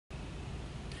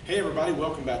Hey everybody,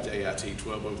 welcome back to AIT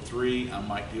 1203. I'm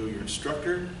Mike Deal, your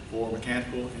instructor for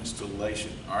mechanical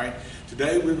installation. All right,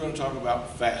 today we're going to talk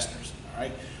about fasteners. All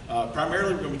right,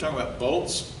 primarily we're going to be talking about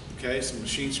bolts, okay, some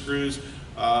machine screws,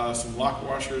 some lock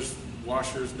washers,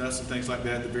 nuts, and things like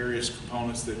that. The various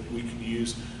components that we can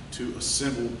use to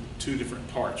assemble two different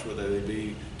parts, whether they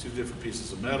be two different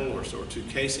pieces of metal or two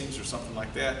casings or something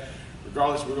like that.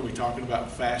 Regardless, we're going to be talking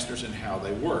about fasteners and how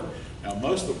they work. Now,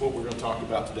 most of what we're going to talk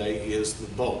about today is the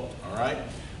bolt, all right?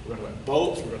 We're going to talk about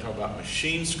bolts, we're going to talk about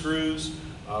machine screws,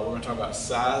 we're going to talk about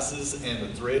sizes and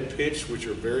the thread pitch, which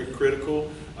are very critical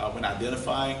when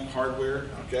identifying hardware,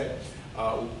 okay?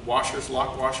 Washers,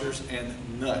 lock washers,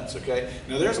 and nuts, okay?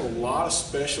 Now, there's a lot of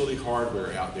specialty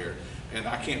hardware out there, and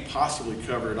I can't possibly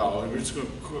cover it all. And we're just going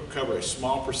to cover a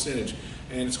small percentage,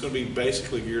 and it's going to be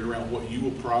basically geared around what you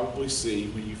will probably see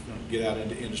when you get out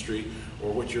into industry,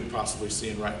 or what you're possibly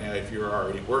seeing right now if you're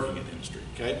already working in industry,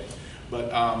 okay? But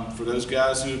for those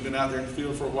guys who have been out there in the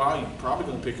field for a while, you're probably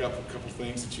going to pick up a couple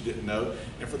things that you didn't know.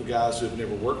 And for the guys who have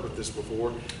never worked with this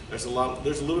before, there's a little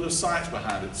bit of science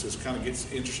behind it, so it kind of gets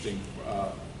interesting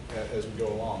as we go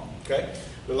along, okay?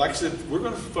 But like I said, we're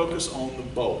going to focus on the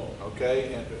bolt,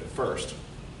 okay, and first,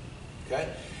 okay?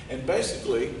 And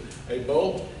basically, a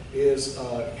bolt is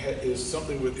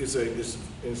something with is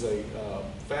a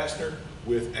fastener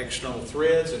with external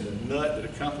threads, and the nut that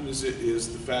accompanies it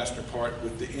is the fastener part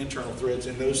with the internal threads,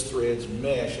 and those threads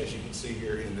mesh, as you can see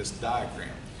here in this diagram.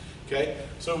 Okay,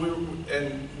 so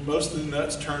and most of the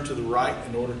nuts turn to the right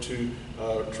in order to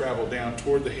travel down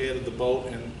toward the head of the bolt,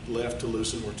 and left to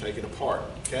loosen or take it apart.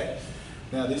 Okay,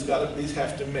 now these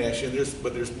have to mesh, and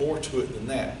there's more to it than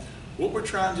that. What we're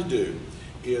trying to do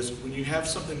is when you have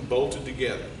something bolted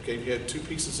together, okay, you have two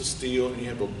pieces of steel and you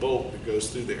have a bolt that goes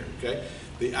through there, okay?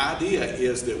 The idea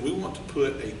is that we want to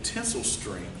put a tensile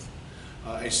strength,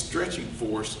 a stretching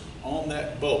force on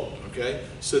that bolt, okay?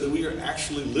 So that we are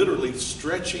actually literally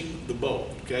stretching the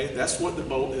bolt, okay? That's what the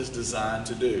bolt is designed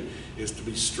to do, is to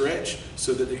be stretched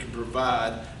so that it can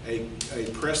provide a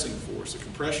pressing force, a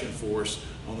compression force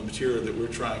on the material that we're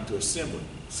trying to assemble,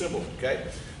 okay?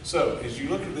 So as you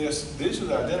look at this, these are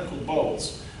the identical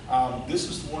bolts. This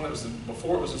is the one that was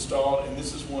before it was installed, and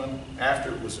this is one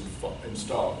after it was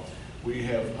installed. We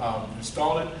have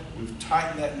installed it, we've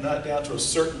tightened that nut down to a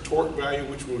certain torque value,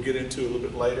 which we'll get into a little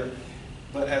bit later.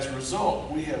 But as a result,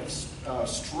 we have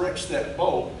stretched that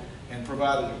bolt and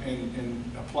provided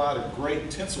and applied a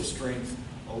great tensile strength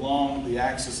along the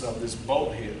axis of this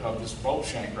bolt head, of this bolt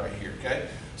shank right here, okay?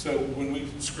 So when we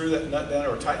screw that nut down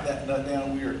or tighten that nut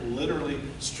down, we are literally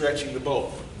stretching the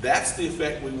bolt. That's the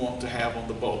effect we want to have on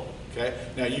the bolt, okay?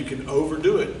 Now you can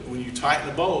overdo it. When you tighten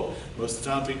the bolt, most of the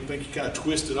time people think you kind of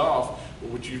twist it off, but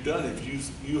what you've done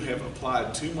is you have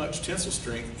applied too much tensile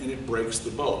strength and it breaks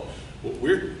the bolt. What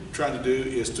we're trying to do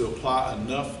is to apply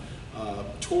enough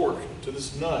torque to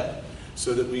this nut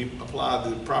so that we apply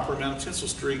the proper amount of tensile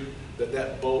strength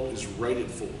that bolt is rated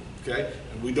for, okay?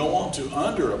 And we don't want to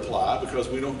under apply because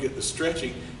we don't get the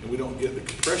stretching and we don't get the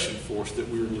compression force that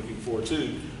we're looking for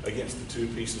too against the two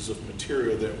pieces of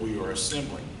material that we are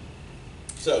assembling.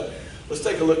 So let's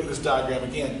take a look at this diagram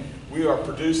again. We are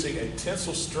producing a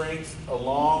tensile strength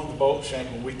along the bolt shank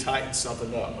when we tighten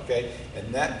something up, okay?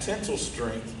 And that tensile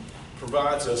strength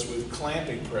provides us with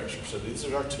clamping pressure. So these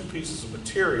are our two pieces of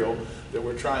material that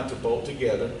we're trying to bolt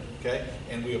together, okay?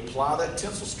 And we apply that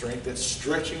tensile strength, that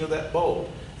stretching of that bolt,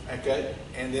 okay?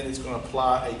 And then it's going to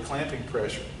apply a clamping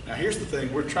pressure. Now here's the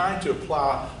thing, we're trying to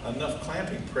apply enough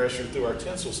clamping pressure through our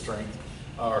tensile strength,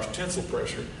 our tensile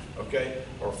pressure, okay,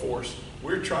 or force.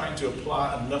 We're trying to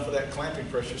apply enough of that clamping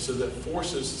pressure so that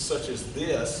forces such as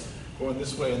this, going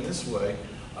this way and this way,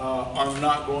 are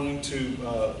not going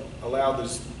to allow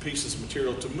these pieces of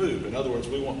material to move. In other words,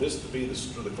 we want this to be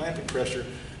the clamping pressure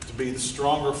to be the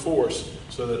stronger force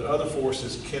so that other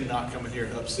forces cannot come in here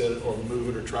and upset it or move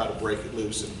it or try to break it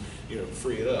loose and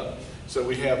free it up. So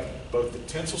we have both the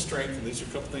tensile strength, and these are a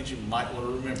couple things you might want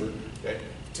to remember, okay?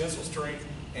 Tensile strength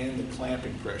and the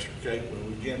clamping pressure, okay?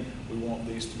 Again, we want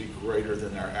these to be greater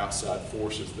than our outside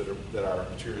forces that our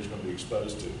material is going to be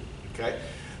exposed to, okay?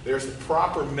 There's a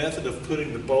proper method of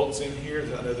putting the bolts in here.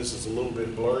 I know this is a little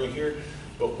bit blurry here,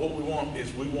 but what we want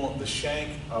is we want the shank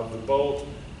of the bolt,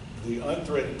 the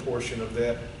unthreaded portion of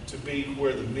that, to be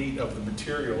where the meat of the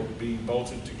material being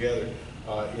bolted together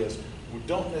is.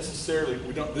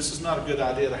 This is not a good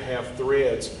idea to have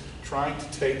threads trying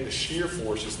to take the shear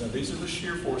forces. Now these are the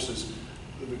shear forces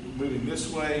moving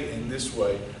this way and this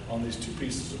way on these two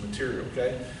pieces of material,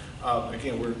 okay?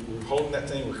 Again, we're holding that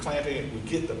thing, we're clamping it. We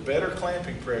get the better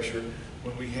clamping pressure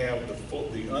when we have the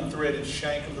unthreaded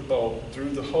shank of the bolt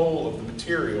through the hole of the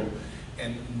material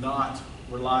and not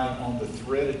relying on the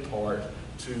threaded part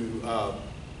to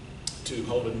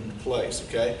hold it into place,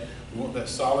 okay? We want that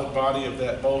solid body of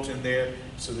that bolt in there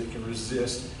so that it can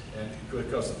resist, and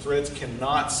because the threads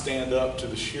cannot stand up to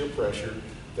the shear pressure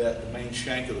that the main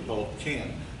shank of the bolt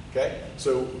can. Okay,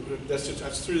 so I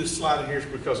just threw this slide in here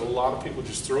because a lot of people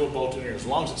just throw a bolt in here. As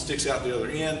long as it sticks out the other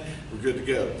end, we're good to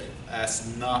go.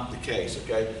 That's not the case,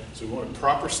 okay? So we want a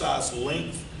proper size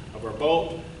length of our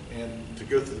bolt and to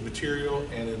go through the material,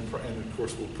 and of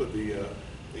course we'll put the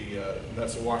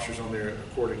nuts and washers on there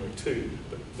accordingly too.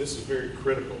 But this is very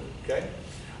critical, okay?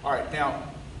 All right, now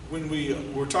when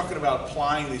we're talking about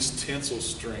applying these tensile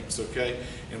strengths, okay,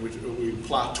 and we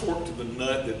apply torque to the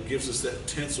nut that gives us that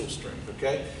tensile strength,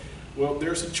 okay? Well,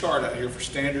 there's a chart out here for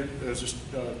standard, there's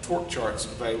torque charts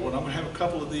available, and I'm going to have a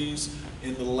couple of these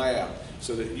in the lab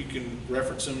so that you can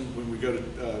reference them when we go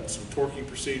to some torquing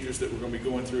procedures that we're going to be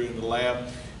going through in the lab.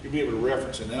 You'll be able to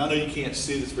reference it. And I know you can't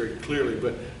see this very clearly,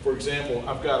 but for example,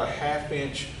 I've got a 1/2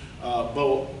 inch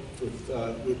bolt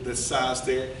with this size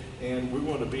there, and we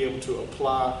want to be able to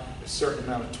apply a certain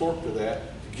amount of torque to that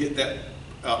to get that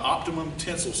optimum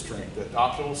tensile strength, that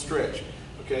optimal stretch.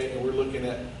 Okay, and we're looking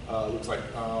at looks like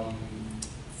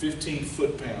 15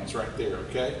 foot-pounds right there.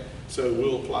 Okay, so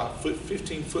we'll apply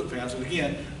 15 foot-pounds, and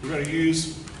again, we're going to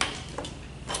use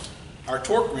our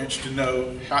torque wrench to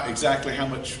know exactly how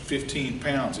much 15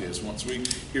 pounds is. Once we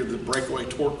hear the breakaway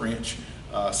torque wrench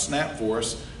snap for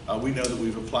us, we know that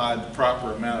we've applied the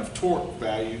proper amount of torque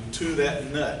value to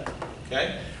that nut.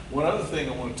 Okay. One other thing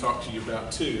I want to talk to you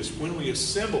about too is when we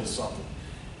assemble something,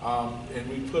 and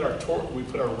we put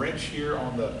our wrench here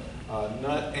on the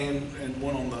nut and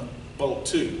one on the bolt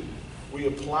too. We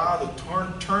apply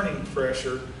the turning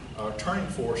pressure, turning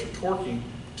force, or torquing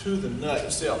to the nut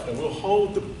itself, and we'll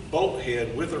hold the bolt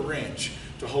head with a wrench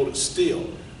to hold it still.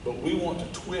 But we want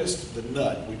to twist the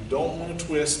nut. We don't want to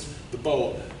twist the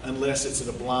bolt unless it's in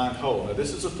a blind hole. Now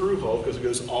this is a through hole because it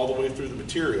goes all the way through the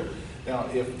material. Now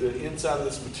if the inside of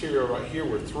this material right here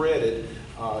were threaded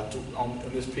on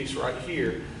this piece right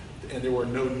here, and there were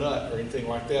no nut or anything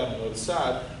like that on the other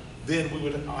side, then we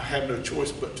would have no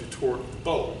choice but to torque the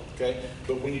bolt, okay?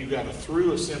 But when you've got a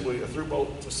through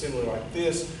bolt assembly like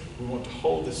this, we want to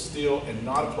hold this still and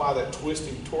not apply that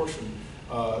twisting torsion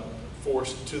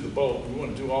force to the bolt. We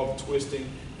want to do all the twisting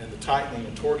and the tightening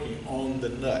and torquing on the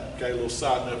nut. Okay, a little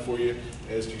side note for you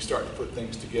as you start to put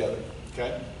things together.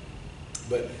 Okay,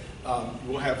 but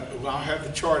I'll have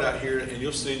the chart out here, and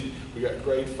you'll see we got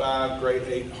grade 5, grade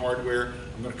 8 hardware.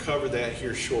 I'm going to cover that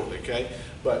here shortly. Okay,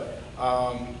 but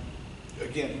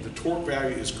again, the torque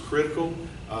value is critical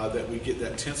that we get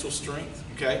that tensile strength.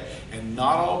 Okay, and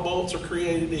not all bolts are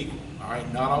created equal. All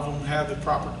right, not all of them have the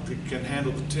proper, can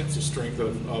handle the tensile strength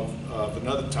of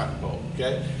another type of bolt.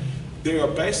 Okay, they are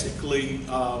basically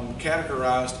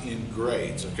categorized in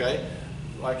grades. Okay,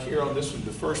 like here on this one,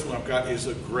 the first one I've got is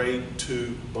a grade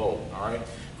 2 bolt. All right,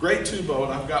 grade 2 bolt.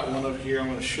 I've got one over here. I'm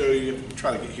going to show you.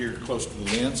 Try to get here close to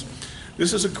the lens.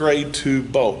 This is a grade 2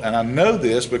 bolt, and I know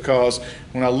this because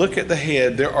when I look at the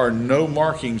head, there are no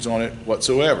markings on it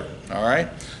whatsoever. All right.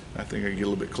 I think I can get a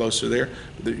little bit closer there.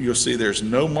 You'll see there's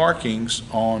no markings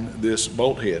on this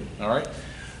bolt head. All right.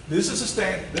 This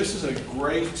is a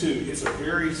grade 2. It's a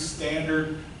very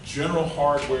standard general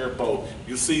hardware bolt.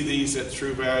 You'll see these at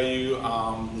True Value.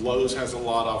 Lowe's has a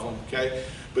lot of them. Okay.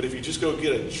 But if you just go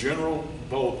get a general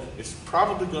bolt, it's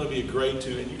probably going to be a grade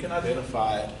 2, and you can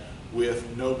identify it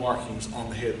with no markings on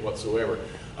the head whatsoever.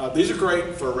 These are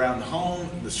great for around the home,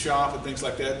 the shop, and things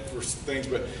like that for things.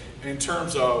 But in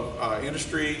terms of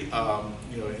industry,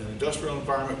 you know, in an industrial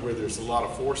environment where there's a lot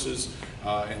of forces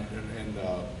and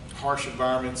harsh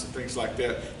environments and things like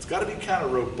that, it's got to be kind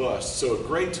of robust. So a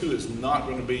grade 2 is not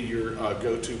going to be your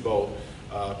go-to bolt,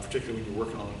 particularly when you're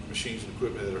working on machines and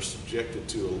equipment that are subjected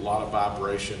to a lot of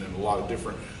vibration and a lot of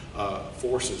different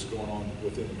forces going on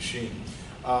within the machine.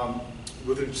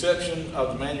 With the exception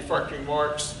of the manufacturing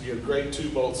marks, you know, grade 2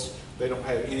 bolts, they don't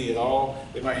have any at all.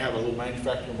 They might have a little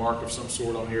manufacturing mark of some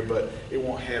sort on here, but it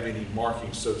won't have any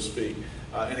markings, so to speak.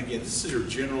 And again, this is your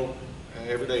general,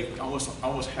 everyday,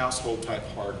 almost household type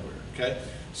hardware, okay?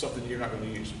 Something you're not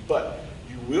going to use. But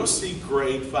you will see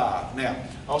grade 5. Now,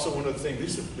 also one other thing,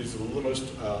 these are the most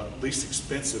least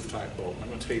expensive type bolt. I'm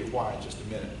going to tell you why in just a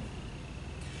minute.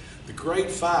 The grade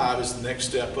 5 is the next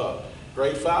step up.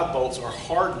 Grade 5 bolts are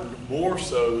hardened more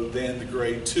so than the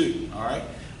grade 2, all right?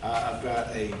 I've got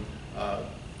a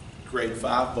grade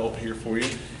 5 bolt here for you,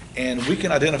 and we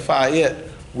can identify it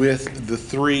with the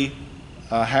 3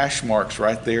 hash marks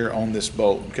right there on this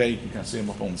bolt, okay? You can see them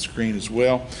up on the screen as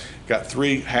well. Got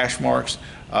 3 hash marks.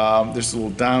 There's a little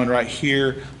diamond right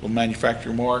here, little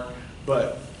manufacturer mark,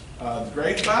 but The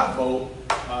grade 5 bolt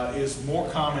is more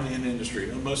common in industry,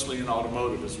 mostly in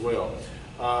automotive as well.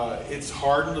 It's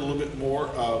hardened a little bit more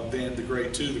than the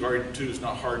grade 2. The grade 2 is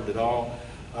not hardened at all.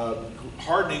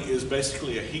 Hardening is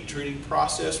basically a heat treating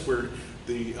process where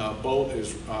the bolt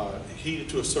is heated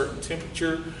to a certain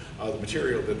temperature. The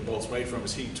material that the bolt's made from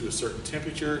is heated to a certain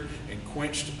temperature and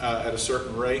quenched at a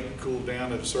certain rate, cooled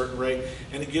down at a certain rate,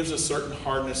 and it gives a certain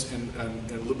hardness and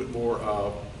a little bit more,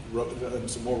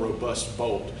 some more robust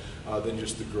bolt than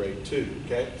just the grade 2.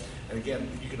 Okay, and again,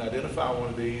 you can identify one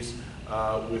of these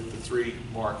with the 3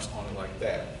 marks on it like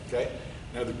that. Okay,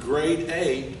 now the grade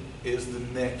 8 is the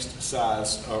next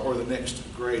size or the next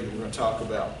grade that we're going to talk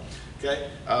about.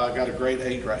 Okay, I got a grade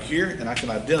 8 right here, and I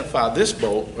can identify this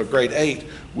bolt, a grade 8,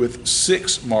 with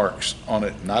 6 marks on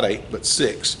it, not 8, but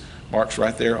 6 marks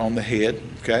right there on the head.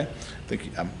 Okay,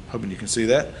 I'm hoping you can see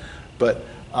that. But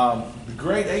the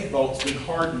grade 8 bolt's been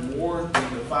hardened more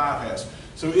than the 5 has.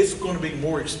 So it's going to be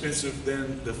more expensive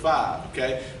than the 5,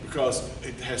 okay, because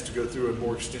it has to go through a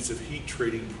more extensive heat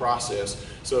treating process.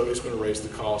 So it's going to raise the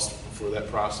cost for that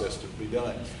process to be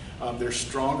done. They're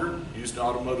stronger, used in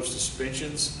automotive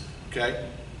suspensions, okay,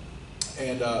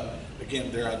 and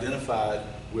again, they're identified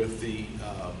with the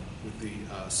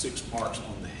 6 marks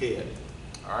on the head.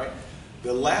 All right.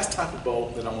 The last type of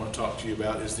bolt that I want to talk to you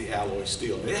about is the alloy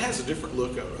steel. It has a different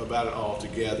look about it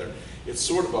altogether. It's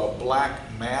sort of a black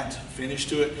matte finish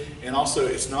to it, and also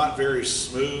it's not very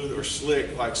smooth or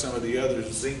slick like some of the other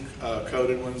zinc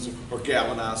coated ones or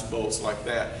galvanized bolts like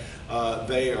that.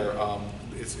 They are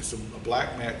it's a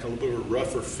black matte, a little bit of a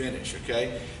rougher finish.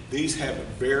 Okay, these have a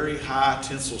very high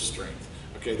tensile strength.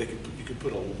 Okay, you can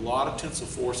put a lot of tensile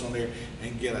force on there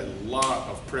and get a lot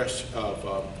of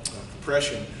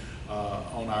compression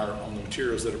on the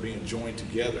materials that are being joined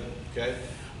together. Okay,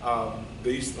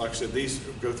 these, like I said, these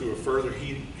go through a further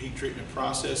heat treatment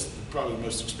process. Probably the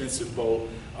most expensive bolt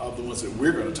of the ones that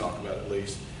we're going to talk about, at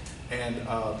least. And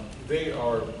they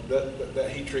are that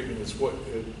heat treatment is what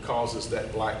causes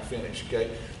that black finish.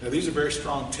 Okay, now these are very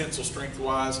strong tensile strength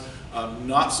wise.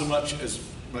 Not so much as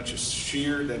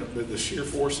shear. The shear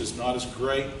force is not as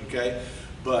great. Okay.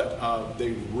 But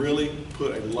they really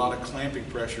put a lot of clamping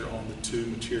pressure on the 2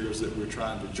 materials that we're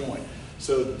trying to join.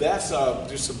 So that's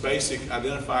just some basic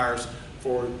identifiers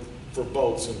for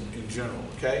bolts in general,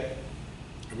 okay?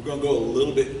 And we're going to go a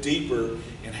little bit deeper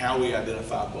in how we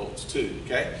identify bolts too,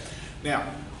 okay? Now,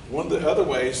 one of the other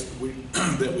ways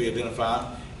that we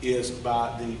identify is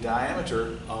by the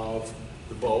diameter of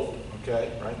the bolt.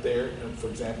 Okay, right there. And for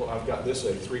example, I've got this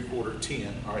a 3/4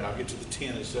 10. All right, I'll get to the 10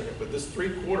 in a second. But this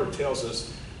 3/4 tells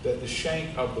us that the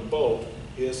shank of the bolt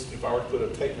is, if I were to put a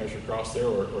tape measure across there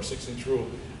or 6-inch rule,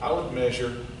 I would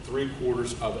measure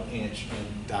 3/4 of an inch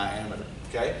in diameter.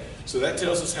 Okay, so that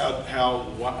tells us how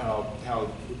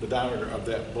the diameter of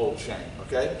that bolt shank.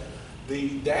 Okay, the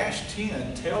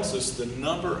 -10 tells us the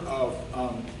number of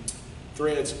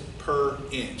threads per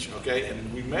inch. Okay,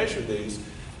 and we measure these.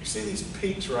 You see these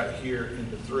peaks right here in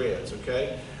the threads,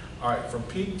 okay? All right, from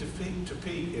peak to peak to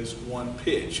peak is 1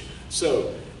 pitch.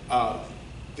 So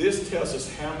this tells us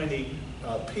how many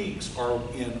peaks are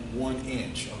in 1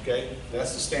 inch, okay?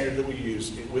 That's the standard that we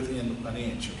use within an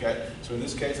inch, okay? So in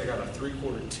this case, I got a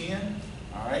 3/4 10,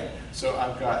 all right? So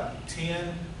I've got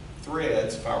 10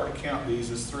 threads. If I were to count these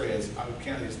as threads, I would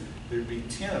count these, there'd be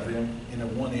 10 of them in a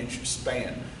 1 inch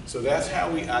span. So that's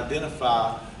how we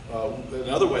identify.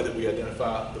 Another way that we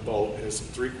identify the bolt is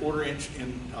 3/4 inch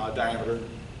in diameter,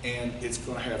 and it's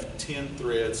going to have 10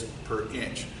 threads per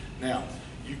inch. Now,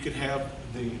 you could have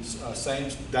the same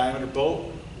diameter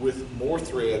bolt with more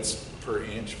threads per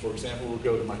inch. For example, we'll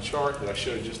go to my chart that I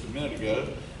showed just a minute ago.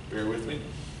 Bear with me.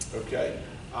 Okay,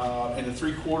 and the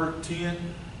 3/4 10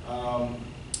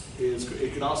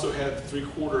 it can also have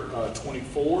 3/4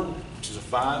 24, which is a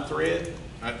fine thread.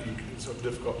 It's so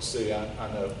difficult to see, I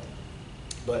know.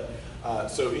 But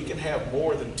so it can have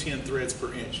more than 10 threads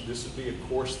per inch. This would be a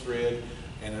coarse thread,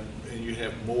 and you'd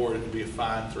have more, it would be a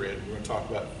fine thread. We're going to talk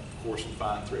about coarse and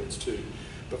fine threads too.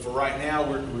 But for right now,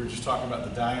 we're just talking about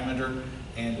the diameter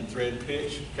and the thread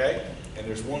pitch, okay? And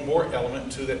there's one more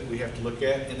element to that we have to look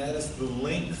at, and that is the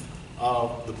length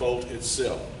of the bolt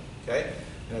itself, okay?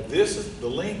 Now the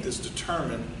length is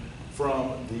determined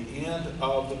from the end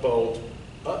of the bolt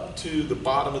up to the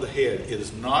bottom of the head. It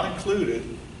is not included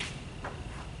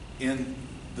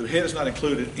the head is not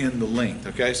included in the length,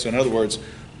 okay? So in other words,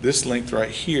 this length right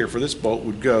here for this bolt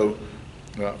would go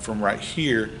from right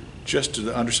here just to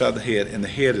the underside of the head, and the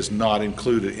head is not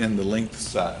included in the length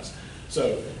size.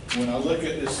 So when I look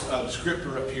at this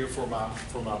descriptor up here for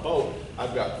my bolt,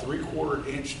 I've got 3/4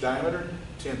 inch diameter,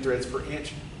 10 threads per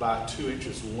inch by 2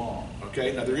 inches long.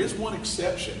 Okay, now there is one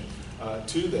exception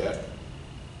to that,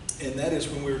 and that is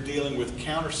when we're dealing with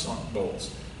countersunk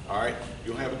bolts. All right,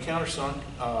 you'll have a countersunk,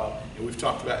 and we've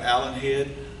talked about Allen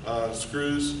head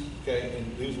screws. Okay,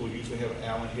 and these will usually have an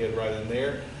Allen head right in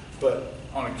there. But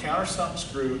on a countersunk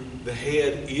screw, the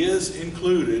head is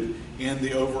included in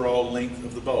the overall length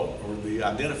of the bolt, or the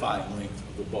identifying length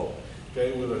of the bolt.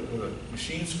 Okay, with a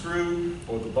machine screw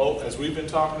or the bolt, as we've been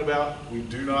talking about, we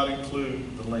do not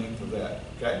include the length of that.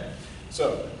 Okay,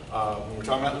 so when we're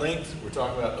talking about length, we're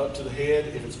talking about up to the head.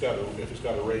 If it's got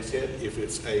a raised head, if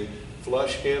it's a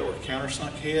flush head or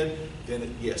countersunk head,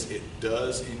 then yes, it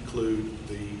does include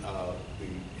the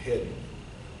head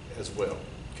as well.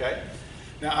 Okay.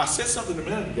 Now I said something a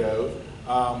minute ago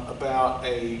about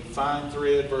a fine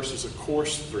thread versus a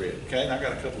coarse thread. Okay, and I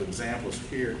got a couple of examples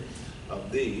here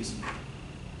of these.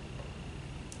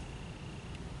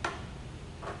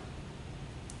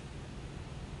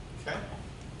 Okay.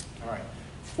 All right.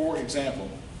 For example,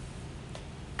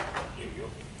 here you go.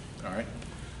 All right.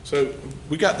 So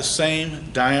we got the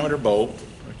same diameter bolt,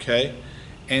 okay,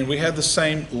 and we have the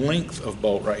same length of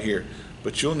bolt right here.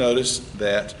 But you'll notice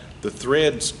that the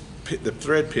thread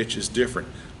pitch is different.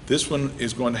 This one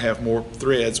is going to have more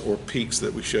threads or peaks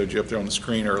that we showed you up there on the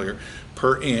screen earlier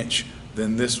per inch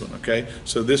than this one. Okay,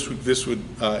 so this would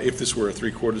if this were a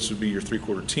 3/4, this would be your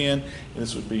 3/4 10, and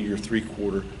this would be your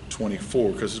 3/4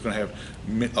 24, because it's going to have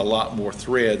a lot more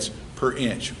threads per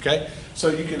inch. Okay, so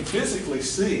you can visually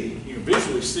see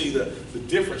the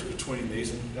difference between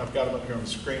these, and I've got them up here on the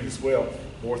screen as well.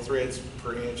 More threads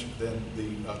per inch than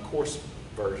the coarse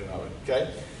version of it.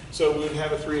 Okay, so we would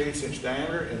have a 3/8 inch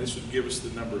diameter, and this would give us the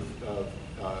number of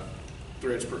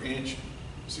threads per inch,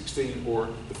 16, or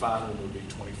the fine one would be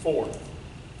 24.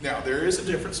 Now there is a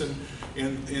difference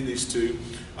in these two.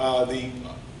 The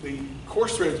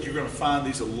coarse threads, you're going to find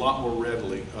these a lot more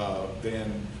readily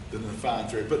than the fine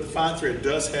thread, but the fine thread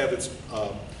does have its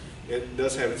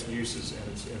uses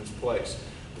and its place.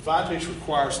 The fine pitch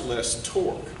requires less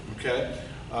torque, okay,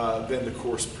 than the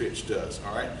coarse pitch does.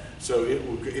 All right, so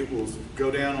it will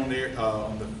go down on there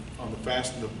on the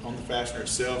fastener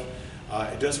itself.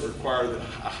 It doesn't require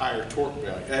a higher torque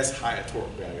value, as high a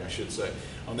torque value, I should say.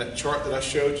 On that chart that I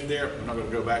showed you there, I'm not going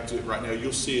to go back to it right now.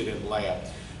 You'll see it in lab,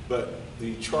 but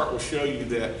the chart will show you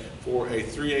that for a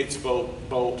 3/8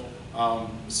 bolt,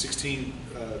 16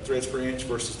 threads per inch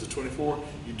versus the 24,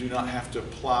 you do not have to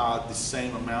apply the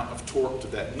same amount of torque to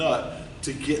that nut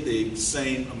to get the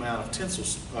same amount of tensile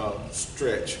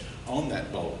stretch on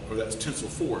that bolt, or that tensile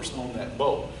force on that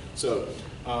bolt. So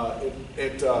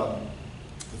the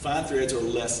fine threads are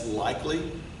less likely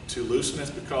to loosen.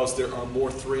 That's because there are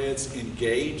more threads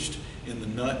engaged in the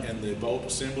nut and the bolt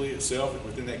assembly itself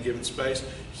within that given space.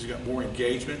 So you've got more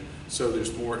engagement, so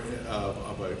there's more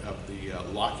of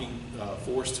the locking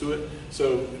force to it.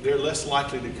 So they're less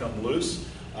likely to come loose.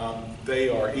 They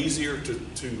are easier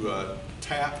to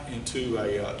tap into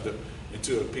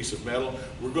a piece of metal.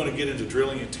 We're going to get into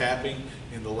drilling and tapping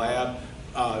in the lab.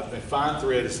 A fine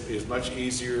thread is much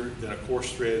easier than a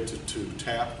coarse thread to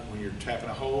tap when you're tapping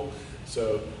a hole.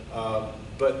 So,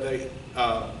 but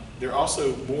they're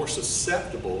also more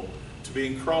susceptible to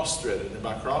being cross-threaded. And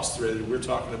by cross-threaded, we're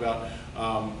talking about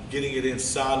getting it in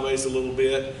sideways a little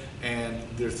bit, and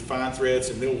there's fine threads,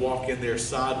 and they'll walk in there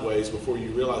sideways before you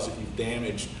realize that you've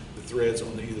damaged the threads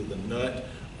on either the nut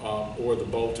or the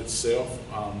bolt itself.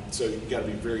 So you've got to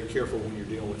be very careful when you're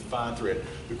dealing with fine thread.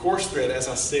 The coarse thread, as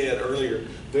I said earlier,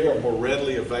 they are more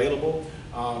readily available.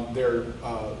 They're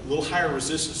a little higher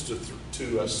resistance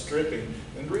to stripping,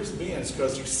 and the reason being is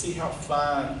because you see how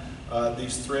fine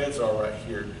these threads are right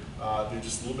here. They're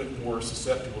just a little bit more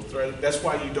susceptible thread. That's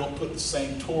why you don't put the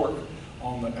same torque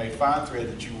on a fine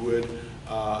thread that you would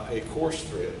a coarse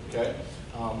thread. Okay,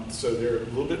 so they're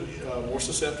a little bit more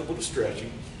susceptible to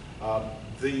stretching.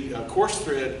 The coarse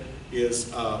thread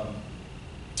is a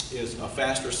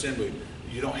faster assembly.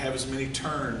 You don't have as many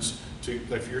turns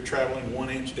if you're traveling 1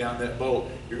 inch down that bolt.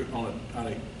 You're on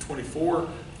a 24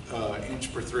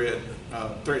 inch per thread,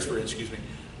 threads per inch, excuse me.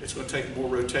 It's going to take more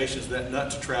rotations of that nut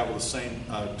to travel the same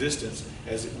distance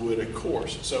as it would a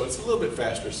coarse. So it's a little bit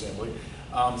faster assembly.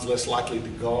 It's less likely to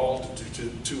gall,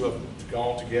 two of them to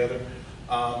gall together.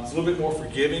 It's a little bit more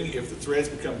forgiving if the threads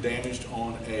become damaged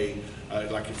on a,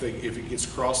 like if it gets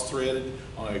cross-threaded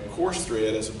on a coarse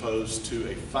thread as opposed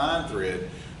to a fine thread.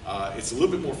 It's a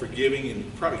little bit more forgiving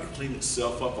and probably clean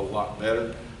itself up a lot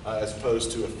better as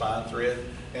opposed to a fine thread.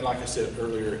 And like I said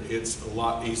earlier, it's a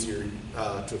lot easier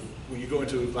when you go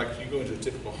into a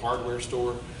typical hardware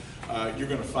store, you're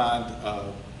going to find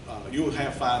you will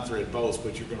have fine thread bolts,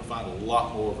 but you're going to find a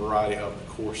lot more variety of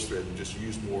the coarse thread and just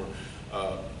use more,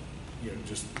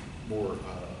 just more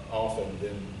often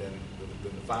than the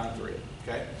fine thread.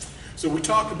 Okay. So we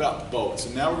talked about the bolts,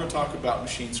 and now we're going to talk about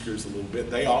machine screws a little bit.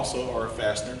 They also are a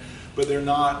fastener, but they're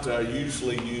not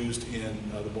usually used in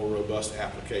the more robust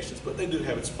applications, but they do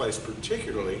have its place,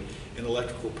 particularly in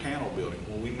electrical panel building.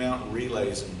 When we mount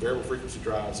relays and variable frequency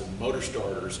drives and motor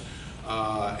starters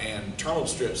and terminal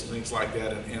strips and things like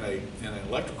that in an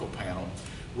electrical panel,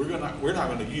 we're not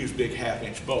going to use big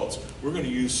 1/2-inch bolts. We're going to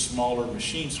use smaller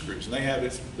machine screws, and they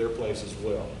have their place as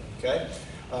well. Okay.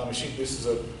 This is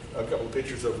a couple of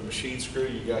pictures of a machine screw.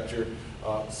 You got your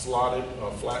slotted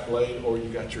flat blade, or you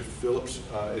got your Phillips.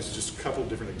 It's just a couple of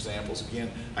different examples.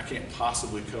 Again, I can't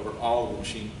possibly cover all of the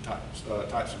machine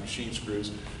types of machine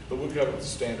screws, but we'll cover the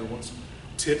standard ones.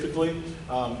 Typically,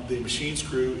 the machine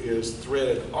screw is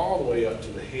threaded all the way up to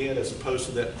the head, as opposed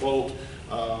to that bolt.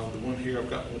 The one here, I've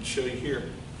got one to show you here.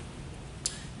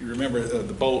 You remember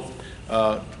the bolt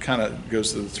kind of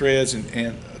goes to the threads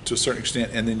and to a certain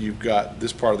extent, and then you've got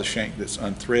this part of the shank that's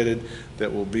unthreaded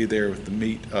that will be there with the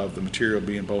meat of the material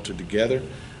being bolted together.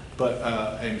 But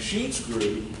a machine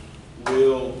screw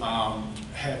will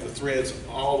have the threads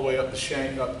all the way up the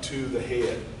shank up to the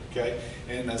head. Okay,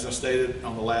 and as I stated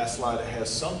on the last slide, it has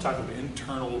some type of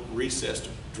internal recess to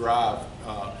drive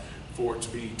for it to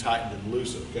be tightened and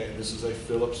loosened. Okay, and this is a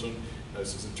Phillips one.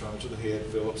 This is internal to the head,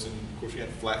 Phillips, and of course you have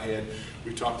a flat head.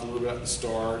 We talked a little about the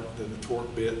star, the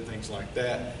torque bit, things like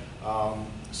that.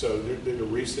 So they're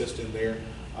recessed in there.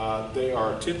 They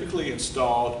are typically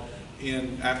installed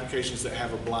in applications that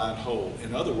have a blind hole.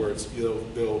 In other words,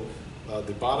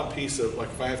 the bottom piece of, like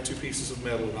if I have two pieces of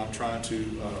metal and I'm trying to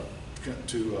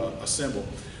assemble,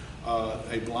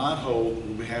 a blind hole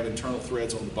will have internal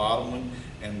threads on the bottom one,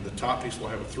 and the top piece will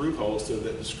have a through hole so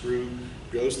that the screw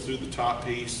goes through the top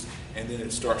piece, and then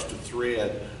it starts to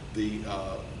thread the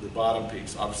bottom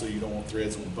piece. Obviously, you don't want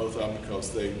threads on both of them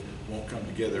because they won't come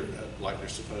together like they're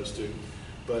supposed to.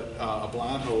 But a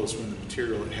blind hole is when the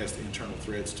material has the internal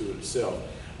threads to it itself.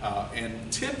 And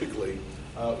typically,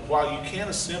 while you can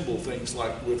assemble things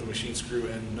like with a machine screw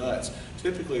and nuts,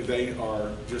 typically they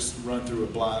are just run through a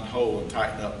blind hole and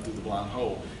tighten up through the blind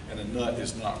hole, and a nut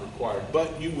is not required.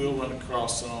 But you will run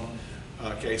across some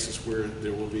cases where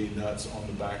there will be nuts on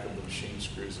the back of the machine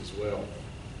screws as well.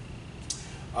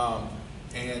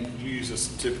 And you use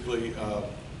this typically,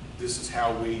 this is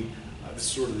how this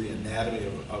is sort of the anatomy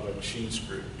of a machine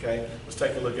screw. Okay, let's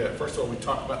take a look at it. First of all, we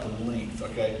talk about the length.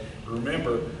 Okay,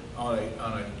 remember on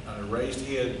a raised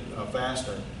head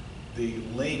fastener, the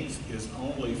length is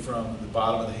only from the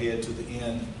bottom of the head to the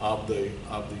end of the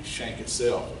shank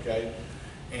itself. Okay,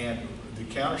 and the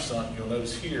countersunk, you'll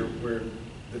notice here where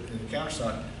in the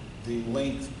countersunk, the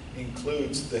length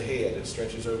includes the head. It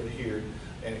stretches over to here,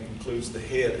 and it includes the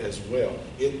head as well.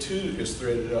 It too is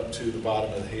threaded up to the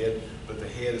bottom of the head, but the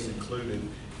head is included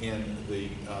in the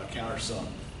countersunk.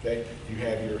 Okay, you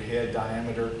have your head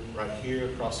diameter right here,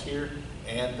 across here,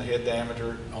 and the head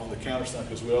diameter on the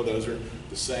countersunk as well. Those are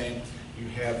the same. You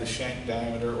have the shank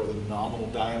diameter, or the nominal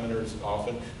diameters.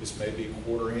 Often this may be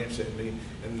 1/4 inch,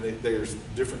 and there's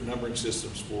different numbering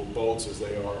systems for bolts as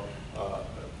they are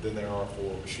than there are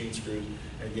for machine screws.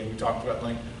 And again, we talked about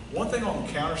length. One thing on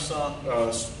the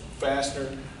countersunk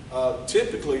fastener,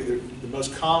 typically the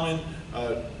most common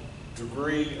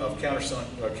degree of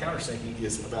countersinking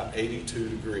is about 82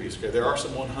 degrees. Okay, there are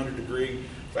some 100-degree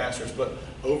fasteners, but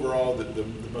overall the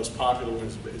most popular one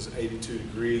is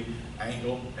 82-degree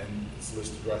angle, and it's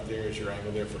listed right there as your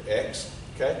angle there for X.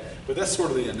 Okay, but that's sort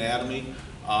of the anatomy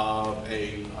of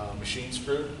a machine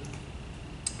screw.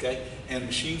 Okay, and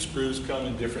machine screws come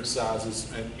in different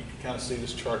sizes, and you can kind of see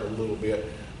this chart a little bit.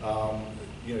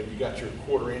 You got your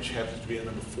 1/4 inch, happens to be a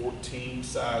number 14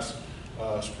 size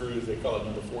screw. They call it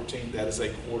number 14. That is a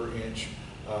 1/4 inch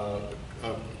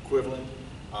equivalent.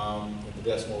 And the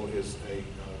decimal is a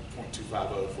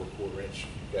 0.250 for a 1/4 inch.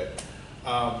 Okay,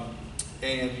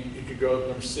 and you could go up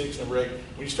number 6, number 8.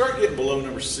 When you start getting below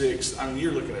number 6, I mean,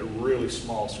 you're looking at really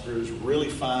small screws, really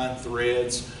fine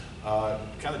threads.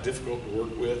 Kind of difficult to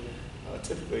work with.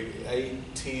 Typically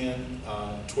 8, 10,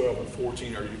 12, and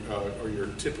 14 are your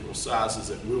typical sizes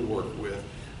that we'll work with.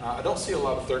 I don't see a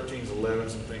lot of 13s,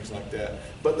 11s, and things like that,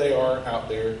 but they are out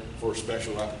there for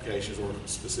special applications or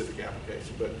specific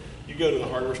applications. But you go to the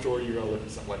hardware store, you're going to look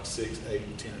at something like 6,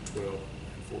 8, 10, and 12,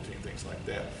 and 14, things like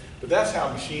that. But that's how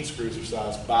machine screws are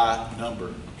sized by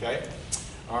number. Okay.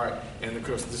 All right, and of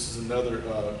course this is another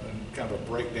kind of a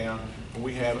breakdown. and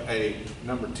we have a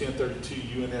number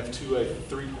 1032 UNF 2A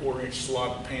 3/4 inch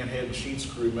slot pan head machine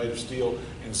screw made of steel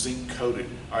and zinc coated.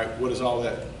 All right, what is all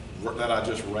that I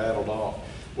just rattled off?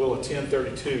 Well, a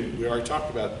 1032, we already talked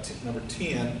about number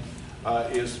 10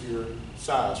 is your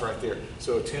size right there.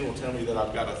 So a 10 will tell me that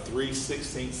I've got a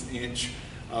 3/16 inch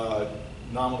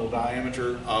nominal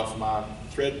diameter of my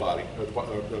thread body,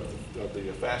 of the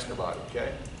fastener body,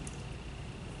 okay?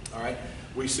 All right,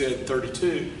 we said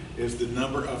 32 is the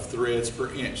number of threads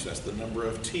per inch. That's the number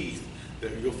of teeth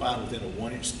that you'll find within a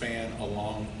 1 inch span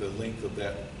along the length of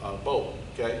that bolt,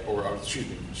 okay? Or excuse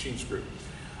me, machine screw.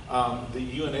 The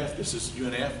UNF, this is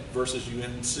UNF versus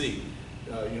UNC.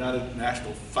 United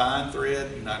National Fine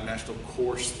Thread, United National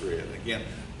Coarse Thread. Again,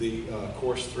 the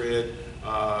coarse thread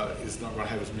is not going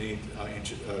to have as many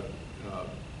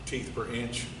teeth per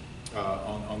inch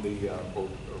on the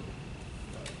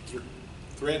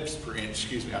threads per inch.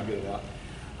 Excuse me, I'll get it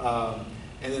out.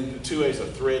 And then the 2A is a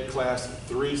thread class.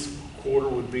 3/4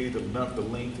 would be the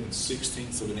length in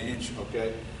 1/16 of an inch.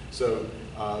 Okay, so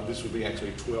this would be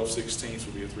actually 12/16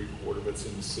 would be a 3/4, but it's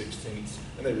in the 1/16,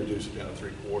 and they reduce it down to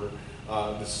 3/4.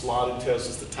 The slotted tells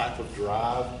us the type of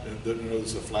drive, and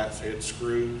there's a flat head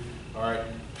screw. All right,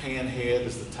 pan head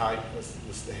is the type,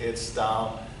 that's the head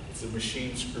style. It's a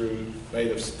machine screw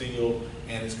made of steel,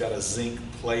 and it's got a zinc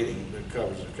plating that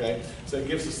covers it, okay? So it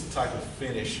gives us the type of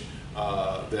finish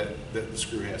that the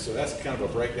screw has. So that's kind of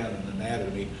a breakdown in the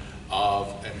anatomy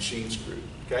of a machine screw,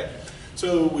 okay?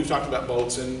 So we've talked about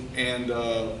bolts and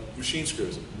machine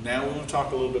screws. Now we want to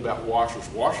talk a little bit about washers.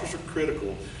 Washers are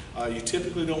critical. You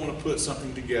typically don't want to put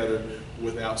something together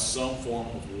without some form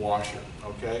of washer,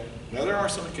 okay? Now there are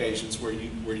some occasions where you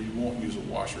won't use a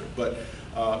washer, but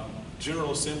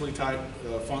general assembly type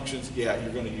functions, yeah,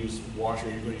 you're going to use a washer.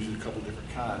 You're going to use a couple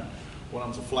different kinds. One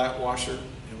of them's a flat washer,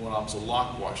 and one of them's a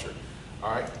lock washer.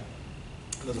 All right.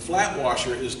 Now the flat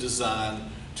washer is designed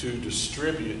to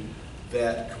distribute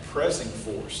that compressing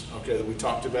force, okay, that we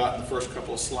talked about in the first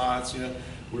couple of slides. You know,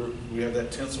 we have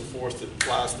that tensile force that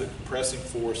applies the compressing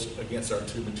force against our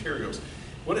two materials.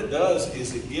 What it does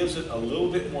is it gives it a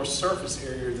little bit more surface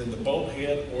area than the bolt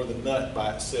head or the nut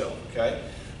by itself, okay?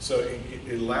 So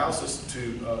it allows us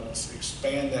to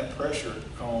expand that pressure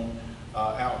cone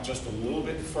out just a little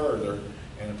bit further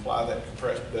and apply that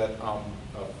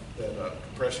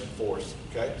compression force,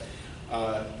 okay?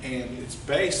 And it's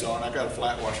based on, I've got a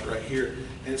flat washer right here,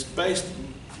 and it's based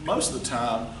most of the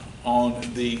time on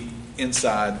the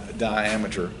inside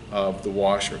diameter of the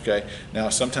washer, okay? Now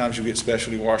sometimes you get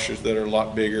specialty washers that are a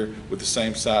lot bigger with the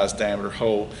same size diameter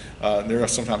hole. They're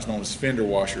sometimes known as fender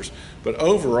washers, but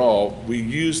overall we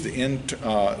use the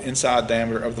inside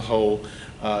diameter of the hole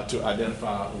to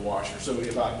identify the washer. So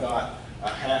if I've got a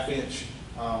half-inch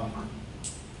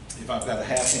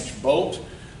bolt,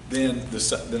 then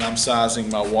I'm sizing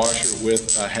my washer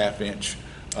with a half-inch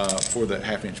for the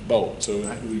half-inch bolt. So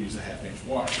we use a half-inch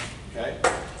washer, okay?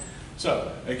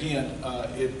 So again,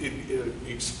 it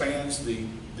expands the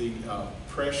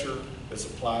pressure that's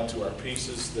applied to our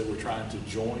pieces that we're trying to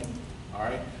join. All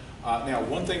right. Now,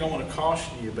 one thing I want to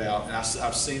caution you about, and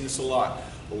I've seen this a lot.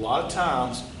 A lot of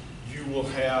times, you will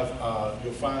have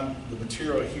you'll find the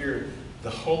material here. The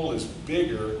hole is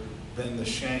bigger than the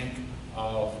shank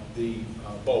of the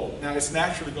bolt. Now, it's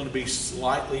naturally going to be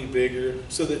slightly bigger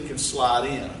so that it can slide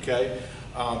in. Okay.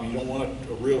 You don't want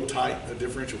a real tight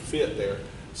differential fit there.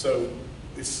 So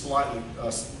it's slightly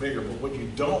bigger, but what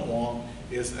you don't want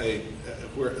is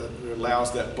where it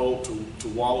allows that bolt to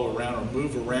wallow around or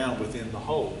move around within the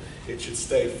hole. It should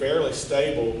stay fairly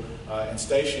stable and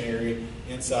stationary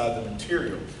inside the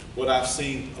material. What I've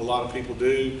seen a lot of people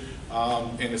do,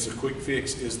 and it's a quick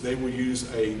fix, is they will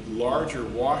use a larger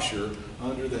washer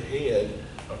under the head,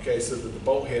 okay, so that the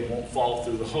bolt head won't fall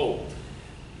through the hole.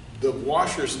 The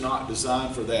washer is not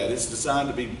designed for that. It's designed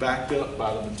to be backed up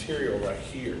by the material right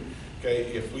here. Okay,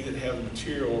 if we didn't have the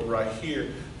material right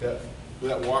here,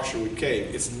 that washer would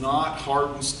cave. It's not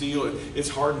hardened steel. It's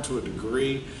hardened to a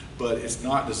degree, but it's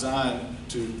not designed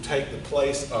to take the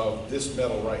place of this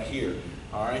metal right here.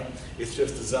 All right, it's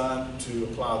just designed to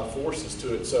apply the forces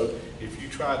to it. So if you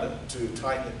try to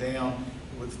tighten it down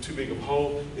with too big of a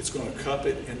hole, it's going to cup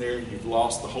it in there. You've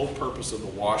lost the whole purpose of the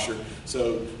washer.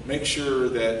 So make sure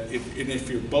that if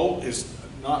your bolt is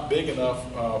not big enough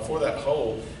for that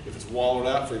hole, if it's wallowed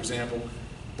out, for example,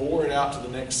 bore it out to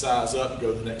the next size up and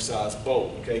go to the next size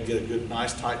bolt. Okay, get a good,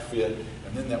 nice, tight fit,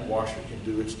 and then that washer can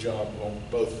do its job on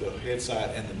both the head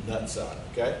side and the nut side.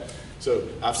 Okay, so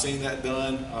I've seen that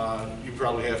done. You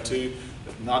probably have too.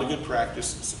 Not a good practice,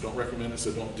 so don't recommend it.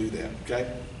 So don't do that. Okay.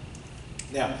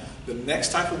 Now, the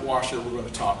next type of washer we're going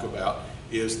to talk about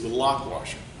is the lock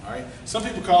washer. All right. Some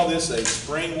people call this a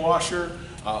spring washer,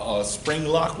 a spring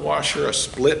lock washer, a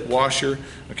split washer.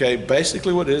 Okay.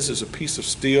 Basically, what it is a piece of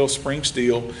steel, spring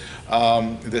steel,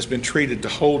 that's been treated to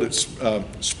hold its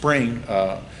spring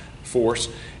force.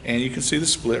 And you can see the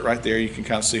split right there. You can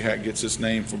kind of see how it gets its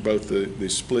name for both the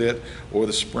split or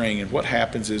the spring. And what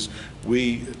happens is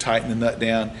we tighten the nut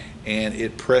down and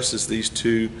it presses these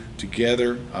two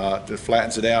together, that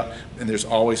flattens it out, and there's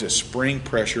always a spring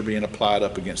pressure being applied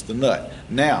up against the nut.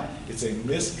 Now, it's a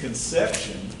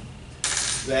misconception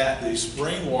that the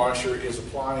spring washer is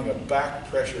applying a back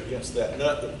pressure against that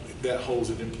nut that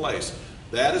holds it in place.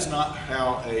 That is not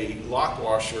how a lock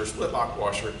washer or split lock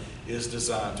washer is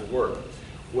designed to work.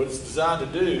 What it's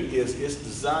designed to do is it's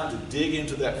designed to dig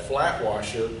into that flat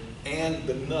washer and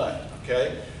the nut,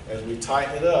 okay? As we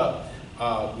tighten it up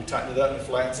and it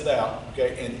flattens it out,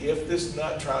 okay? And if this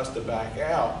nut tries to back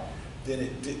out, then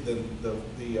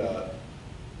the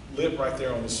lip right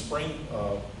there on the spring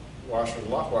washer, the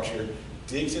lock washer,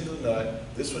 digs into the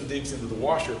nut. This one digs into the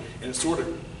washer, and it sort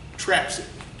of traps it,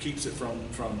 keeps it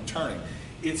from turning.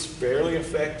 It's fairly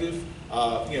effective.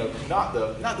 You know, not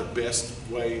the best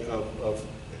way of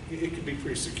it can be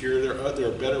pretty secure. There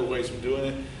are better ways of doing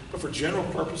it, but for general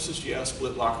purposes, yeah,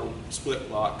 split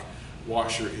lock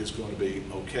washer is going to be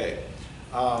okay.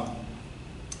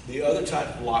 The other type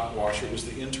of lock washer is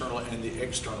the internal and the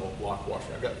external lock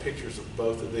washer. I've got pictures of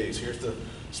both of these. Here's the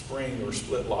spring or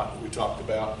split lock that we talked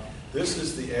about. This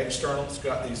is the external. It's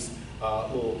got these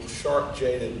little sharp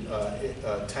jaded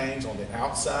tangs on the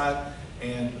outside,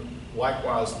 and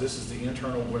likewise, this is the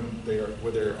internal when they are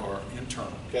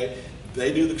internal. Okay,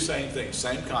 they do the same thing,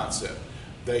 same concept.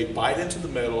 They bite into the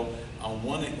metal on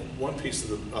one piece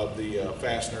of the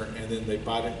fastener, and then they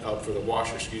bite it up for the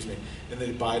washer, excuse me, and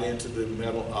they bite into the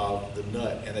metal of the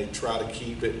nut, and they try to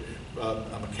keep it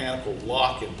a mechanical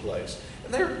lock in place.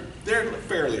 And they're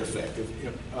fairly effective,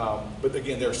 but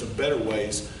again, there are some better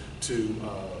ways to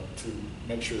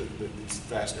make sure that these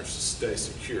fasteners stay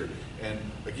secure. And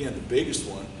again, the biggest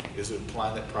one is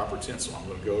applying that proper tensile. I'm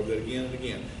going to go over that again and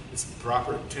again. It's the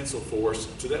proper tensile force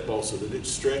to that bolt so that it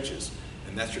stretches,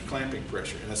 and that's your clamping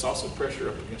pressure. And that's also pressure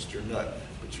up against your nut.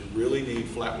 But you really need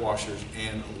flat washers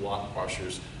and lock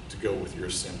washers to go with your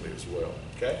assembly as well.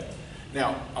 Okay?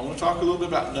 Now, I want to talk a little bit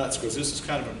about nuts because this is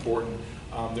kind of important.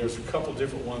 There's a couple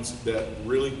different ones that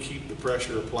really keep the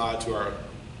pressure applied to our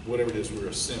whatever it is we're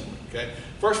assembling. Okay.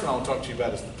 First one I want to talk to you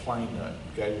about is the plain nut.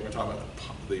 Okay. We're going to talk about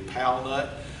the pal nut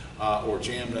or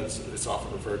jam nut, as it's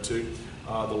often referred to,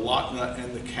 the lock nut,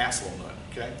 and the castle nut.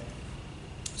 Okay.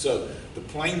 So the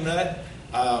plain nut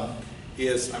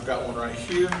is, I've got one right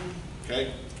here.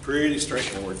 Okay. Pretty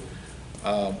straightforward.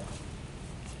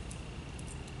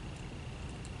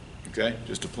 Okay.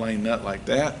 Just a plain nut like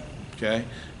that. Okay.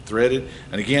 Threaded.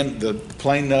 And again, the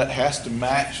plain nut has to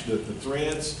match the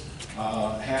threads.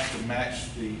 Have to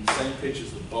match the same pitch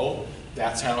as the bolt.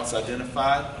 That's how it's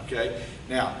identified. Okay.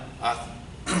 Now,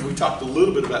 we talked a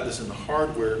little bit about this in the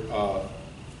hardware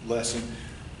lesson.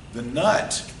 The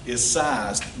nut is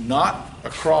sized not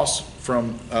across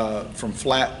from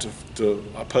flat to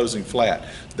opposing flat.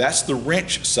 That's the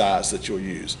wrench size that you'll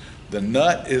use. The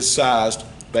nut is sized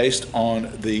based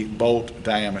on the bolt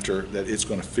diameter that it's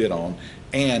going to fit on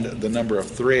and the number of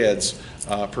threads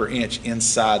per inch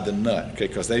inside the nut, okay,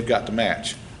 because they've got to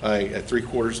match. A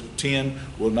 3/4 10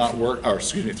 will not work, or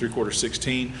excuse me, 3/4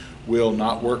 16 will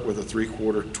not work with a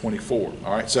 3/4 24.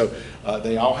 All right, so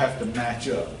they all have to match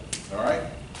up. All right,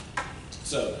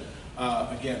 so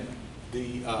again,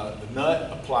 the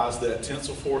nut applies that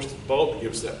tensile force to the bolt, it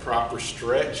gives that proper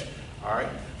stretch. All right,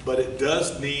 but it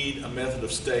does need a method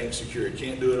of staying secure. It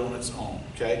can't do it on its own.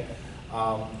 Okay.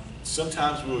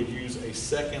 Sometimes we'll use a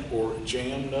second or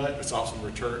jam nut. It's also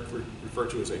referred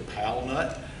to as a pal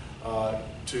nut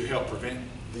to help prevent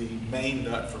the main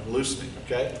nut from loosening.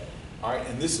 Okay, all right.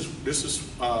 And this is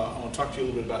I want to talk to you a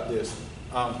little bit about this.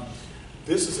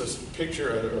 This is a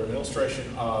picture or an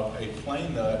illustration of a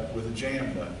plain nut with a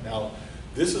jam nut. Now,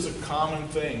 this is a common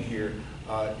thing here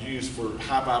used for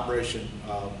high vibration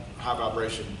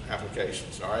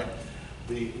applications. All right.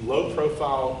 The low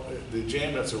profile, the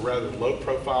jam nuts are rather low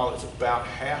profile. It's about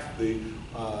half the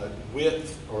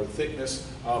width or thickness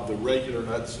of the regular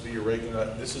nut. This would be your regular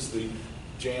nut. This is the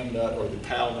jam nut or the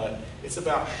pal nut. It's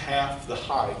about half the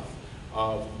height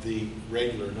of the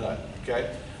regular nut,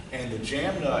 okay? And the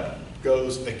jam nut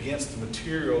goes against the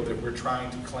material that we're trying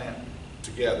to clamp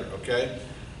together, okay?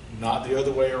 Not the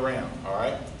other way around, all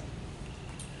right?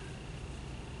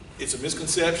 It's a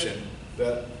misconception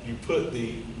that you put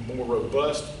the more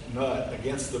robust nut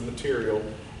against the material,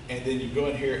 and then you go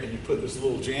in here and you put this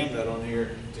little jam nut on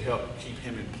here to help keep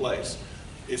him in place.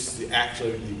 it's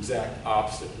actually the exact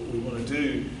opposite. What we want to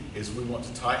do is we want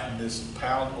to tighten this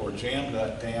pound or jam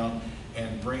nut down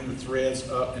and bring the threads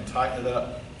up and tighten it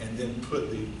up, and then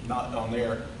put the nut on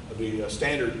there, the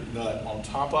standard nut on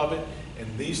top of it.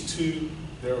 And these two,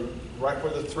 they're right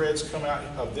where the threads come out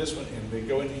of this one, and they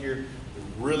go into here,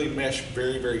 they really mesh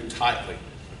very, very tightly.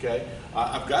 Okay,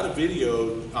 I've got a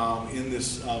video in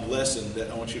this lesson that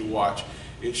I want you to watch.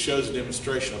 It shows a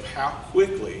demonstration of how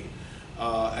quickly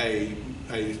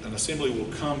an assembly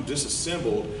will come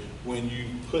disassembled when you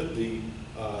put the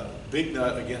big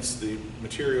nut against the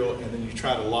material and then you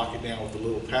try to lock it down with the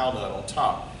little PAL nut on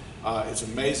top. It's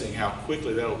amazing how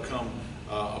quickly that'll come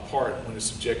apart when it's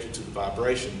subjected to the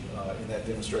vibration in that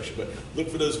demonstration. But look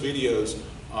for those videos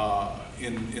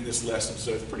in this lesson,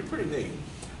 so it's pretty neat.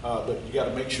 But you got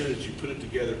to make sure that you put it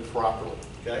together properly.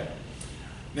 Okay.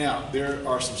 Now there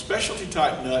are some specialty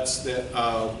type nuts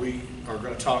that we are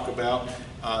going to talk about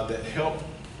that help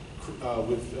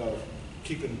with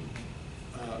keeping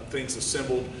things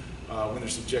assembled when they're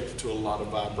subjected to a lot of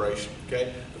vibration.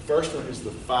 Okay. The first one is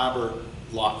the fiber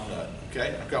lock nut.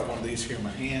 Okay. I've got one of these here in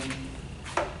my hand,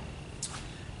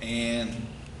 and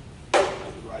the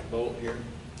right bolt here.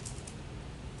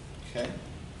 Okay.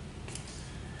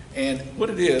 And what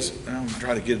it is, and I'm going to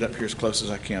try to get it up here as close as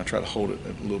I can. I'll try to hold it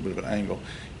at a little bit of an angle.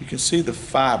 You can see the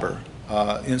fiber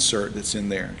insert that's in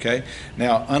there, okay?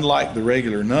 Now, unlike the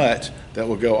regular nut that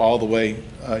will go all the way,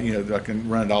 I can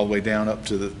run it all the way down up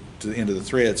to the end of the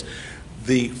threads,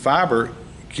 the fiber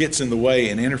gets in the way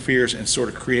and interferes and sort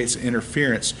of creates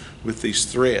interference with these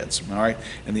threads, all right?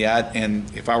 And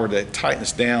if I were to tighten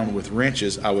this down with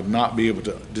wrenches, I would not be able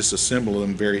to disassemble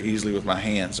them very easily with my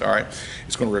hands, all right?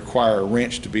 It's going to require a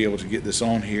wrench to be able to get this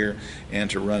on here and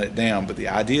to run it down. But the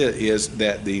idea is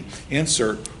that the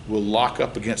insert will lock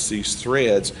up against these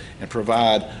threads and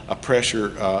provide a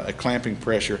pressure, a clamping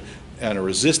pressure, and a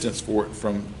resistance for it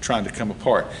from trying to come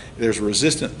apart. There's a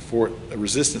resistance for it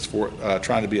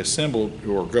trying to be assembled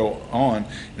or go on, and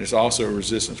there's also a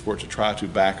resistance for it to try to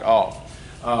back off.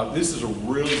 This is a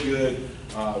really good,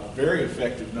 very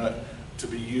effective nut to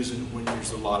be using when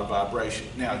there's a lot of vibration.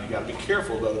 Now you got to be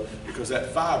careful though, because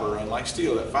that fiber, unlike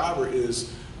steel, that fiber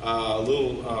is a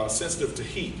little sensitive to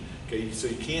heat. Okay, so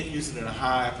you can't use it in a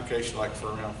high application like for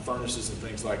around furnaces and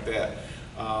things like that.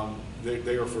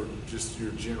 They are for just your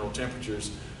general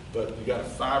temperatures, but you got a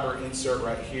fiber insert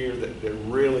right here that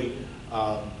really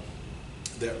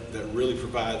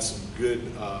provides some good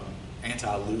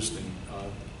anti-loosening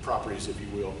properties, if you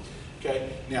will. Okay.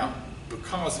 Now,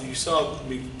 because you saw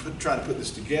me trying to put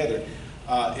this together,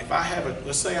 if I have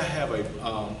let's say I have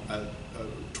a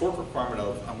torque requirement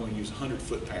of, I'm going to use 100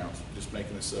 foot-pounds, just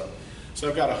making this up. So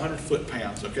I've got 100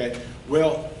 foot-pounds, okay?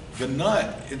 Well, the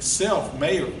nut itself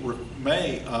may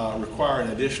require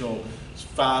an additional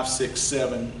 5, 6,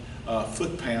 7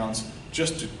 foot-pounds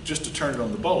just to turn it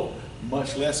on the bolt,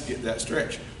 much less get that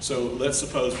stretch. So let's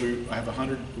suppose we have a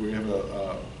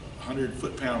 100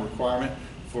 foot-pound requirement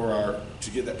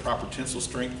to get that proper tensile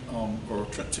strength or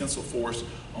tensile force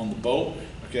on the bolt.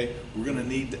 Okay, we're going to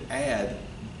need to add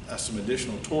some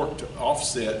additional torque to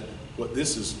offset what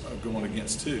this is going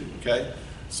against too, okay?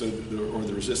 So,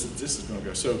 the resistance this is going to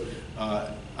go. So,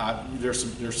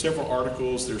 there's several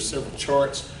articles, there's several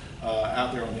charts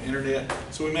out there on the internet.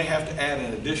 So we may have to add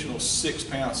an additional 6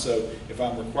 pounds. So if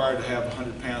I'm required to have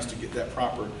 100 pounds to get that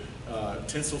proper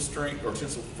tensile strength or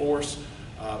tensile force,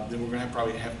 then we're going to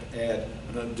probably have to add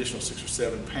an additional 6 or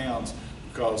 7 pounds.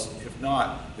 Because if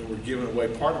not, then we're giving away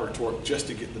part of our torque just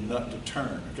to get the nut to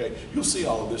turn. Okay, you'll see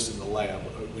all of this in the lab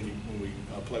when we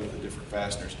play with the different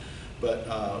fasteners. But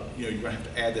you're going to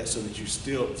have to add that so that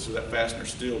that fastener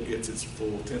still gets its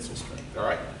full tensile strength. All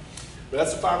right, but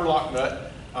that's a fiber lock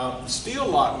nut. The steel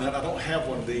lock nut, I don't have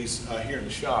one of these here in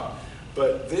the shop,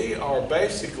 but they are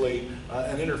basically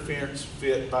an interference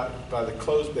fit by the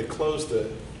close. They close the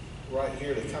right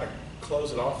here. They kind of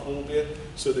close it off a little bit,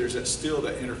 so there's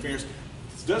that interference.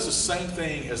 It does the same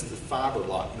thing as the fiber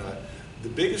lock nut. The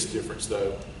biggest difference,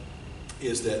 though,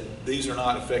 is that these are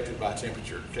not affected by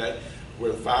temperature. Okay,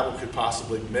 where the fiber could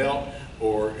possibly melt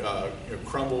or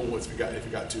crumble if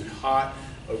it got too hot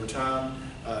over time.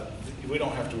 We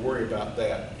don't have to worry about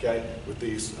that. Okay, with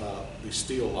these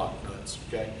steel lock nuts.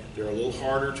 Okay, they're a little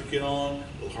harder to get on,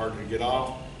 a little harder to get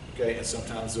off. Okay, and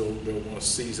sometimes they'll want to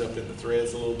seize up in the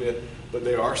threads a little bit, but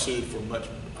they are suited for much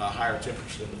higher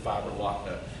temperature than the fiber lock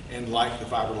nut. And like the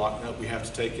fiber lock nut, we have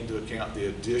to take into account the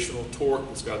additional torque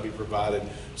that's got to be provided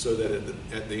so that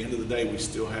at the end of the day, we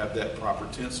still have that proper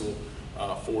tensile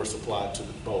force applied to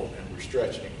the bolt, and we're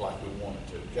stretching it like we want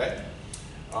it to, okay?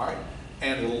 All right,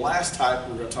 and the last type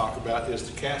we're going to talk about is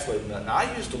the castellated nut. Now,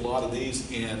 I used a lot of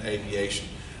these in aviation.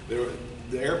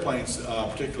 The airplanes,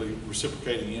 particularly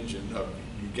reciprocating engine,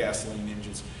 gasoline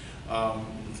engines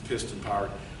with piston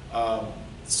powered,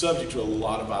 subject to a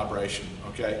lot of vibration,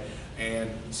 okay? And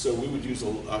so we would use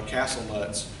castle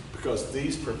nuts because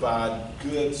these provide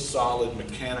good, solid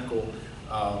mechanical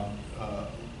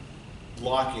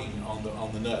locking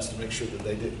on the nuts to make sure that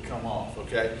they didn't come off,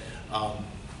 okay?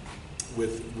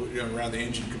 Around the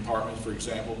engine compartment, for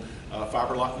example,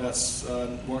 fiber lock nuts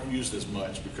weren't used as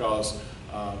much because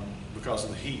of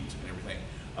the heat and everything.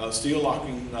 Steel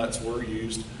locking nuts were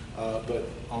used, but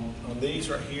on these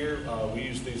right here, we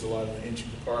use these a lot in the engine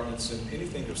compartments and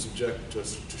anything that's subject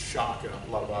to shock and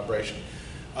a lot of vibration.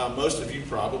 Most of you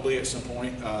probably at some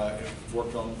point have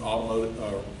worked on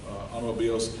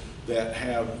automobiles that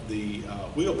have the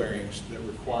wheel bearings that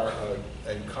require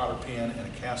a cotter pin and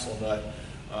a castle nut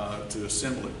to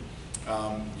assemble it.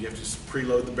 You have to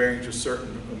preload the bearing to a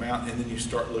certain amount, and then you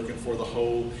start looking for the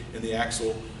hole in the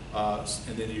axle,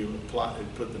 and then you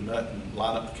put the nut and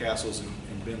line up the castles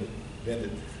and bend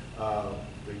it,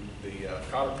 the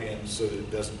cotter pin so that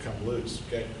it doesn't come loose.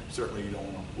 Okay, certainly you don't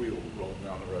want a wheel rolling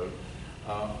down the road,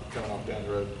 coming off down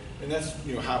the road, and that's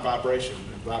high vibration,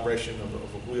 of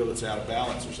a wheel that's out of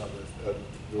balance or something.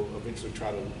 Will eventually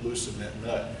try to loosen that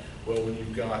nut. Well, when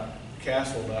you've got the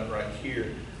castle nut right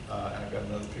here. I've got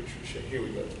another picture to show. Here we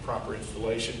go. It's proper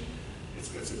installation.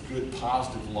 It's a good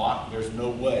positive lock. There's no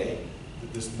way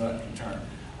that this nut can turn.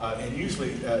 And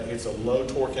usually it's a low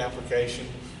torque application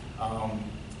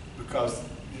because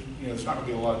there's not going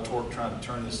to be a lot of torque trying to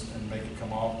turn this and make it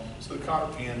come off. So the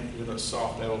cotter pin, even though it's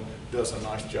soft metal, does a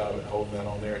nice job at holding that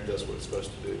on there. It does what it's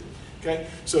supposed to do. Okay,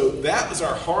 so that was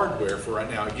our hardware for right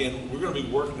now. Again, we're going to be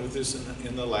working with this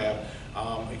in the lab.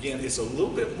 Again, it's a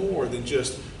little bit more than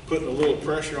just putting a little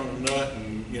pressure on the nut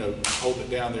and holding it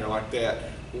down there like that.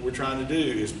 What we're trying to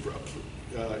do is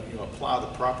apply the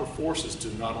proper forces to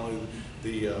not only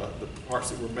the parts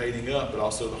that we're mating up, but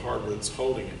also the hardware that's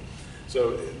holding it.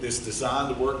 So it's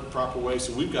designed to work the proper way,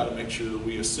 so we've got to make sure that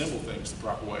we assemble things the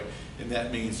proper way. And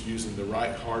that means using the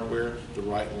right hardware, the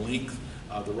right length,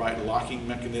 the right locking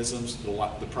mechanisms,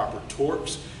 the proper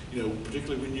torques.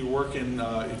 Particularly when you work in,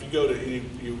 if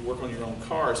you work on your own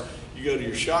cars, you go to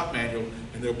your shop manual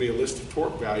and there'll be a list of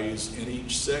torque values in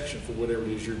each section for whatever it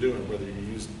is you're doing, whether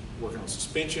you're working on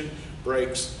suspension,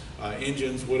 brakes,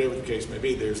 engines, whatever the case may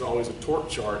be. There's always a torque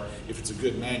chart. If it's a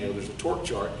good manual, there's a torque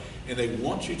chart, and they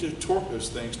want you to torque those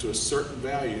things to a certain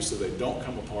value so they don't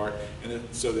come apart and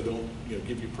so they don't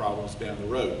give you problems down the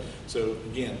road. So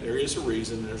again, there is a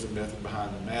reason, there's a method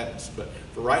behind the madness. But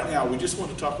for right now, we just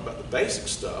want to talk about the basic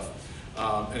stuff.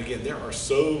 And again, there are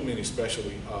so many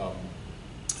specialty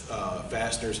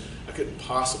fasteners, I couldn't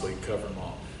possibly cover them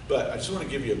all. But I just want to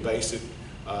give you a basic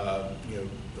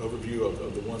overview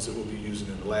of the ones that we'll be using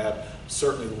in the lab,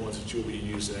 certainly the ones that you'll be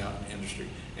using out in the industry.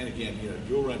 And again,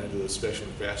 you'll run into those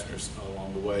specialty fasteners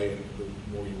along the way, and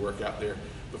the more you work out there.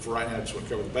 But for right now, I just want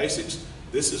to cover the basics.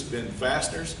 This has been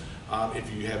Fasteners.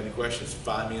 If you have any questions,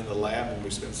 find me in the lab, and we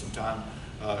spend some time,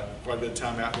 quite a bit of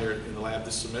time out there in the lab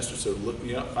this semester. So look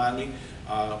me up, find me.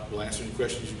 We'll answer any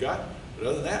questions you've got. But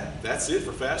other than that, that's it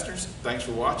for Fasteners. Thanks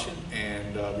for watching,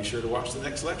 and be sure to watch the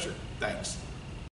next lecture. Thanks.